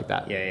and stuff like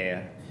that.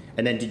 Yeah.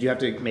 And then did you have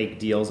to make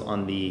deals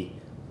on the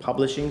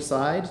publishing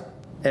side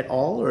at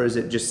all, or is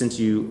it just since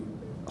you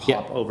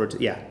hop over to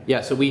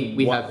so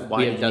we have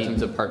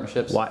dozens of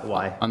partnerships.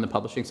 Why on the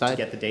publishing side? To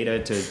get the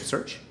data to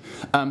search?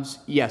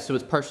 So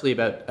it's partially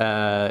about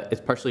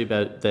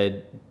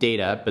the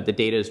data, but the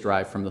data is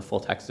derived from the full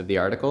text of the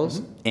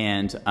articles,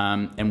 and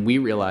we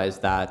realize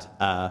that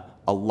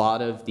a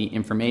lot of the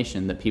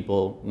information that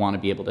people want to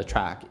be able to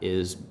track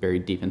is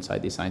buried deep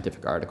inside these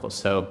scientific articles.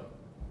 So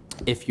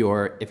if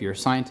you're a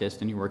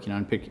scientist and you're working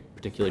on a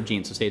particular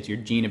gene, so say it's your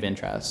gene of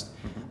interest,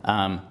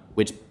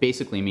 which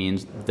basically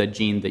means the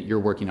gene that you're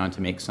working on to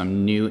make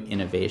some new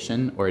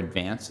innovation or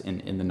advance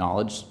in the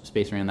knowledge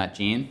space around that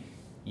gene,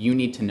 you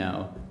need to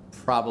know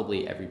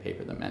probably every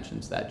paper that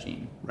mentions that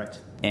gene. Right.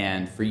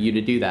 And for you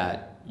to do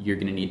that, you're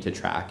going to need to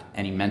track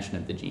any mention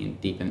of the gene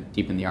deep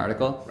in the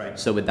article. Right.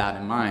 So with that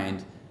in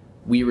mind,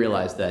 we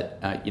realized that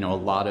a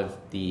lot of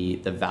the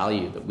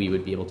value that we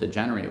would be able to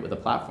generate with a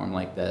platform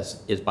like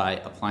this is by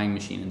applying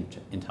machine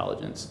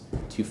intelligence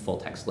to full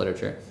text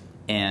literature,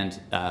 and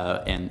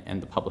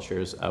the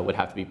publishers would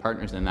have to be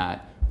partners in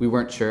that. We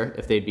weren't sure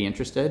if they'd be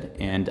interested,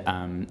 and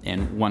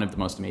one of the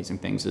most amazing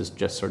things is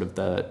just sort of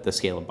the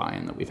scale of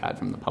buy-in that we've had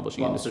from the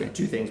publishing industry. So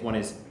two things. One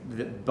is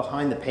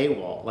behind the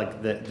paywall,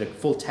 like the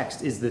full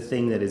text is the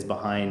thing that is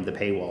behind the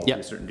paywall to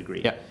a certain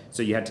degree. Yep.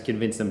 So you had to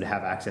convince them to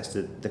have access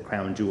to the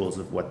crown jewels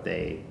of what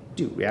they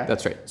do, yeah?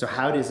 That's right. So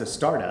how does a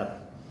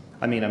startup,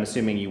 I mean, I'm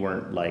assuming you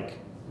weren't like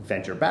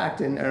venture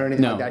backed or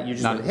anything like that. You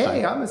just went,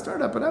 hey, I'm a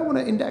startup, but I want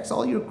to index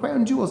all your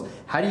crown jewels.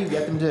 How do you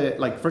get them to,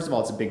 like, first of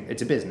all,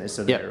 it's a business,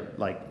 so they're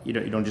like, you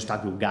don't just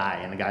talk to a guy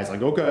and the guy's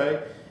like,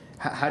 okay.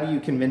 How do you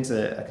convince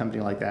a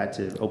company like that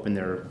to open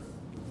their?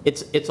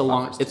 It's a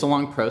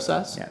long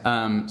process.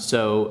 Yeah.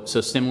 So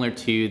similar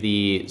to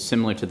the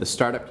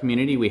startup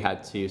community, we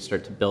had to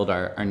start to build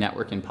our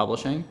network in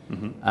publishing.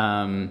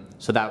 Mm-hmm.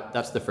 So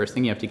that's the first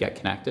thing. You have to get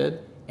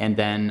connected, and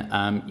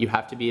then you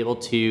have to be able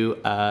to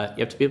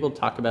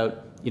talk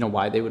about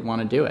why they would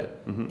want to do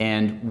it. Mm-hmm.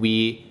 And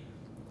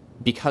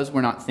because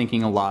we're not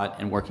thinking a lot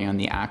and working on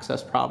the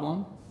access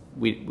problem,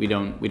 we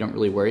don't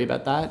really worry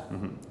about that.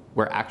 Mm-hmm.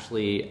 We're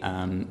actually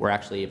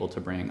able to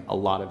bring a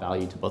lot of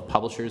value to both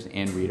publishers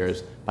and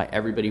readers by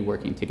everybody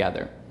working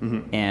together.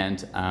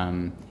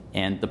 Mm-hmm.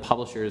 And the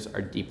publishers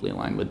are deeply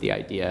aligned with the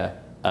idea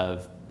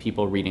of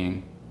people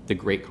reading the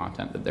great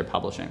content that they're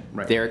publishing.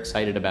 Right. They're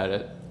excited about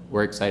it.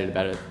 We're excited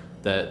about it.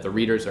 The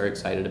readers are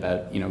excited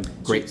about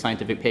great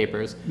scientific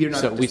papers. You're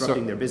not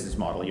disrupting their business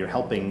model. You're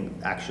helping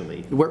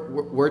actually.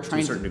 We're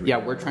trying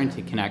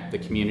to connect the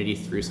community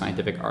through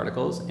scientific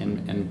articles,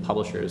 and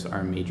publishers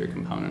are a major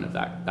component of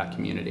that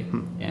community.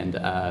 And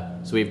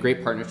so we have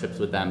great partnerships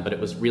with them. But it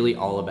was really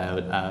all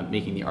about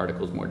making the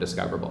articles more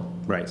discoverable.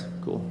 Right.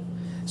 Cool.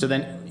 So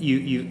then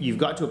you've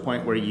got to a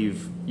point where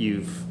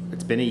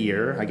it's been a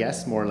year, I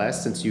guess, more or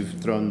less, since you've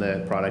thrown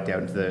the product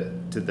out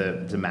to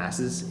the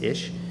masses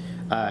ish.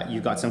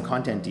 You've got some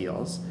content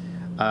deals,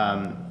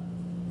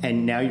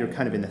 and now you're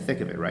kind of in the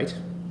thick of it, right?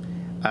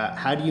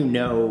 How do you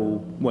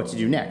know what to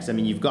do next? I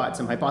mean, you've got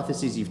some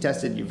hypotheses, you've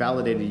tested, you've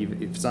validated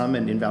you've some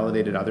and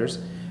invalidated others.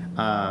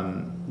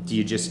 Do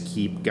you just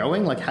keep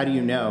going? Like, how do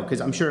you know? Because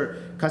I'm sure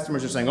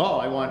customers are saying,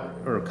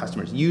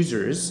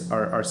 users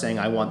are saying,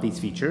 I want these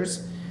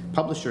features.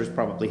 Publishers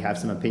probably have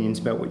some opinions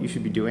about what you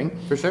should be doing.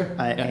 For sure.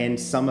 And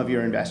some of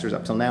your investors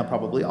up till now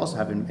probably also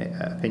have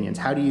opinions.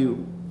 How do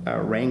you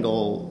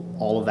wrangle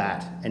all of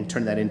that and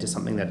turn that into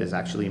something that is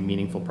actually a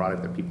meaningful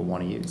product that people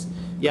want to use?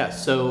 Yeah,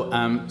 so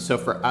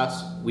for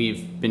us,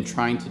 we've been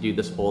trying to do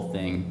this whole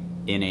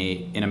thing in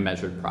a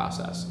measured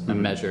process, a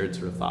measured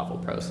sort of thoughtful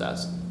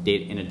process,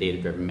 in a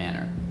data-driven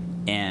manner.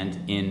 And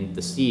in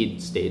the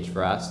seed stage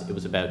for us, it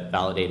was about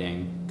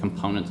validating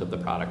components of the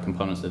product,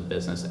 components of the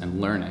business,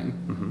 and learning.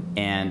 Mm-hmm.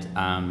 And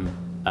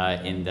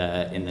in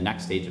the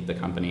next stage of the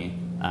company,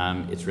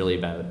 it's really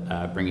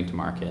about bringing to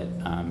market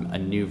a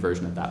new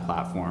version of that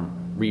platform,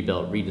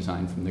 rebuilt,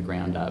 redesigned from the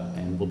ground up,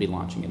 and we'll be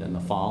launching it in the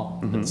fall,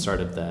 mm-hmm. at the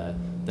start of the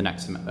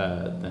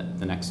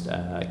next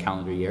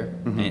calendar year,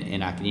 mm-hmm.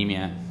 in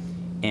academia,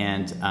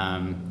 and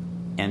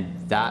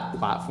that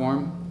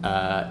platform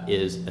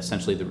is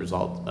essentially the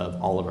result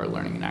of all of our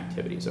learning and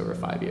activities over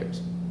 5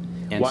 years,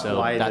 and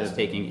that's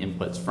taking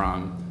inputs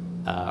from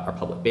our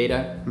public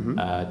beta,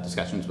 mm-hmm.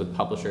 Discussions with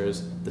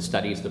publishers, the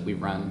studies that we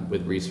run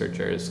with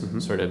researchers, mm-hmm.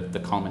 sort of the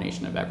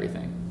culmination of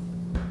everything.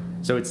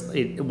 So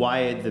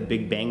why the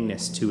big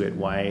bangness to it?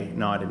 Why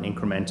not an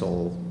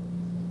incremental?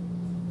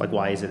 Like,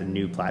 why is it a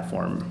new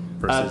platform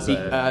versus?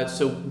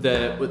 So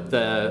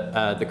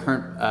the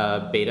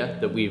current beta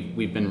that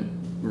we've been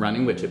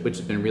running, which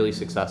has been really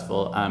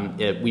successful,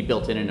 we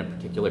built it in a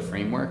particular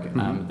framework,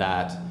 mm-hmm.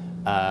 That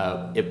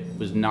it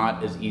was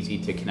not as easy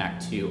to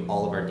connect to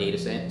all of our data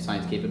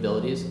science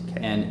capabilities, okay.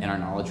 and our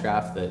knowledge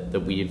graph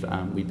that we've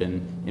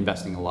been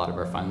investing a lot of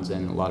our funds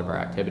in, a lot of our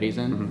activities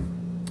in.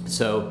 Mm-hmm.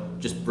 So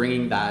just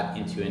bringing that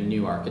into a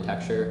new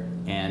architecture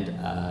and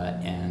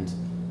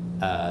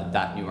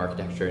that new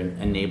architecture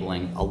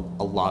enabling a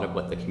lot of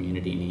what the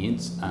community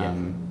needs,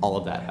 all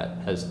of that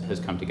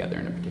has come together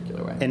in a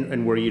particular way.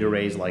 And were you to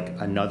raise like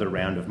another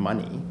round of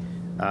money,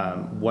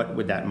 what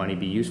would that money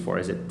be used for?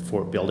 Is it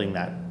for building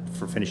that,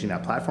 for finishing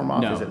that platform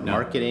off? No, is it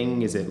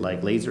marketing? Is it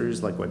like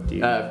lasers? Like, what do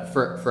you?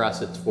 For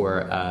us, it's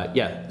for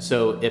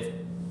So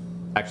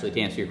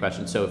to answer your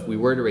question, so if we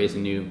were to raise a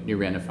new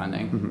round of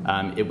funding,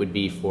 mm-hmm. It would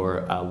be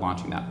for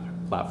launching that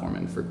platform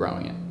and for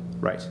growing it.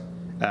 Right.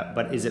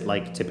 But is it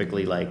like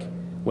typically like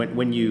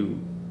when you,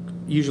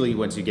 usually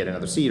once you get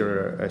another seed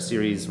or a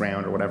series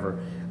round or whatever,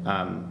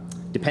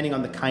 depending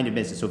on the kind of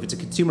business. So if it's a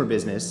consumer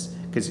business,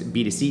 because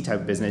B2C type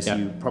of business,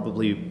 you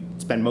probably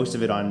spend most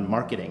of it on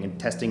marketing and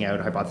testing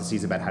out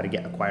hypotheses about how to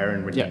acquire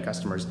and retain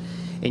customers.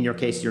 In your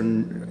case, you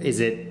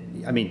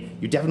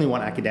definitely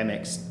want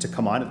academics to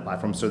come onto the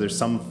platform, so there's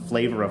some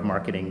flavor of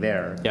marketing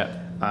there.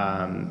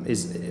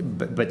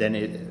 But then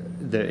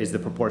is the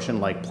proportion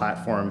like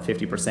platform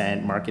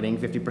 50%, marketing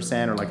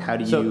 50%, or like how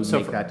do you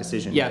make that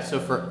decision? Yeah, so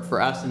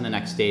for us in the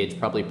next stage,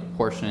 probably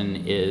proportion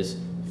is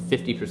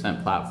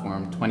 50%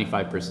 platform,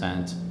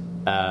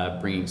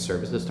 25% bringing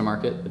services to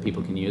market that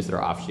people can use that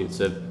are offshoots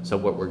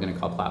of what we're going to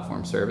call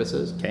platform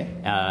services. Okay.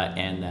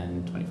 And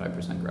then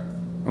 25% growth.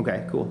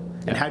 Okay, cool.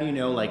 Yeah. And how do you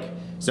know, like,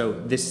 so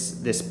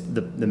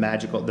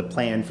the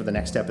plan for the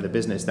next step of the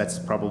business, that's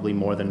probably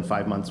more than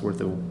 5 months worth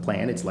of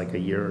plan. It's like a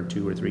year or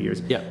 2 or 3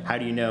 years. Yeah. How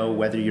do you know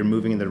whether you're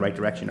moving in the right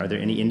direction? Are there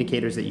any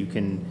indicators that you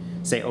can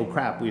say, oh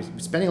crap, we're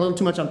spending a little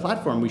too much on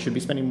platform, we should be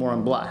spending more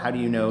on blah? How do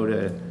you know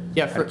to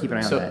Yeah, how to keep an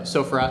eye on that.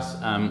 So for us,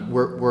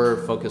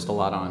 we're focused a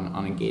lot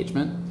on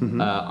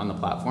engagement on the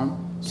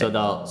platform. So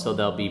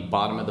they'll be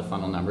bottom of the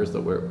funnel numbers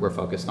that we're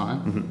focused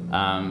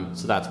on.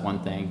 So that's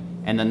one thing.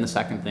 And then the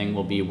second thing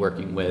will be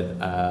working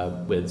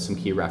with some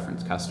key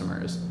reference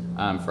customers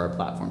for our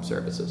platform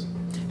services.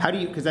 How do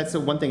you, because that's the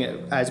one thing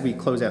as we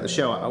close out the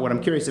show, what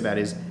I'm curious about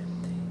is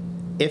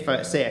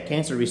if, say, a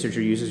cancer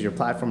researcher uses your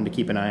platform to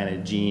keep an eye on a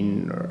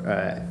gene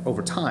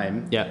over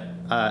time,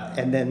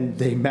 and then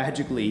they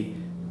magically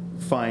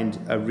find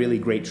a really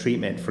great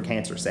treatment for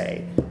cancer,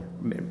 say,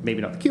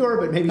 maybe not the cure,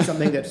 but maybe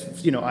something that's,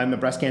 I'm a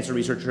breast cancer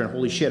researcher and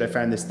holy shit, I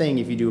found this thing.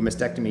 If you do a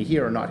mastectomy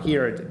here or not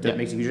here, it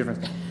makes a huge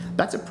difference.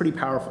 That's a pretty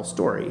powerful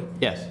story.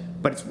 Yes.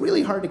 But it's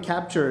really hard to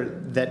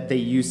capture that they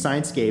use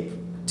Sciencescape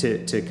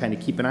to kind of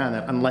keep an eye on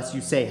that unless you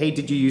say, hey,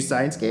 did you use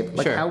Sciencescape?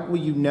 Like, how will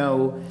you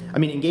know? I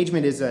mean,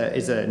 engagement is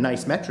a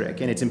nice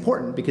metric, and it's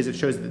important because it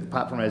shows that the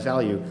platform has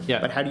value. Yeah.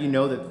 But how do you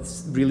know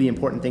that really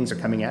important things are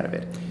coming out of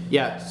it?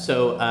 Yeah.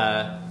 So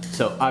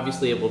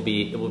obviously it will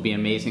be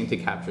amazing to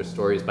capture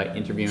stories by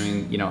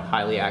interviewing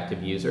highly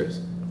active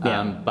users.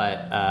 Yeah.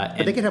 But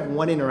they could have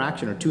one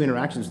interaction or two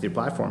interactions with your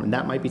platform, and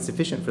that might be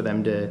sufficient for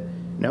them to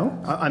know.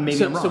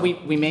 Maybe I'm wrong. So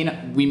we may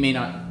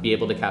not be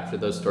able to capture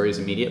those stories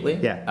immediately.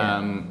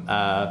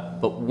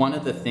 But one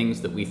of the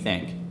things that we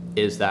think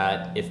is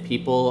that if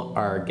people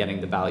are getting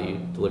the value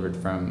delivered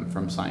from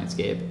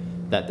Sciencescape,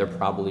 that they're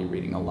probably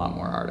reading a lot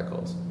more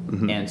articles.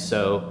 And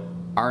so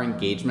our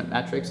engagement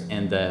metrics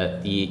and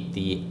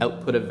the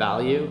output of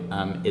value,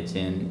 it's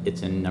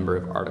in number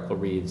of article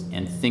reads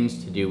and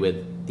things to do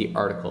with the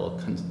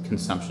article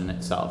consumption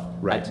itself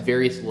at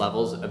various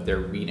levels of their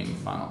reading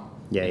funnel.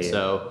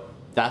 So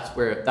that's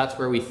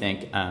where we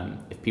think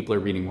if people are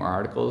reading more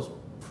articles,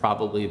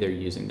 probably they're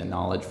using the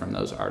knowledge from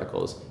those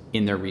articles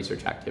in their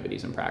research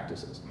activities and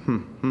practices.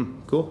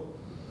 Cool.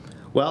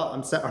 Well,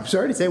 I'm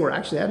sorry to say we're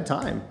actually out of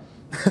time.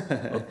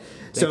 Well,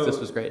 so this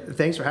was great.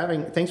 Thanks for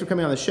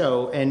coming on the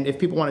show. And if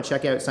people want to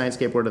check out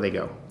Sciencescape, where do they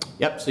go?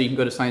 Yep. So you can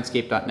go to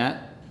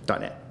sciencescape.net.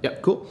 .net.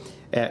 Yep. Cool.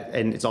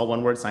 And it's all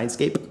one word,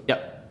 Sciencescape.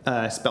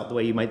 Yep. Spelt the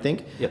way you might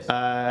think. Yes.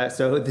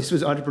 So this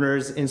was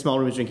Entrepreneurs in Small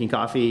Rooms Drinking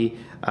Coffee.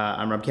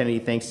 I'm Rob Kennedy.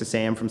 Thanks to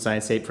Sam from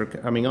Sciencescape for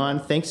coming on.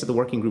 Thanks to the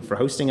working group for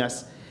hosting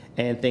us.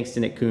 And thanks to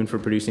Nick Kuhn for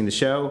producing the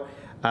show.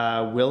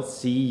 We'll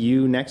see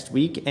you next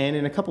week. And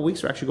in a couple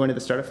weeks, we're actually going to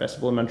the Startup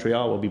Festival in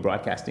Montreal. We'll be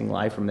broadcasting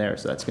live from there.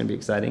 So that's going to be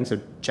exciting.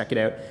 So check it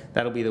out.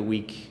 That'll be the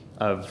week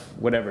of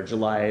whatever,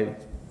 July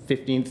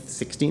 15th,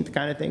 16th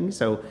kind of thing.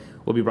 So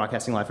we'll be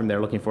broadcasting live from there.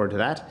 Looking forward to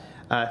that.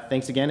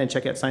 Thanks again, and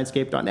check out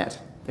sciencescape.net.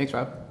 Thanks,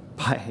 Rob.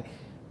 Bye.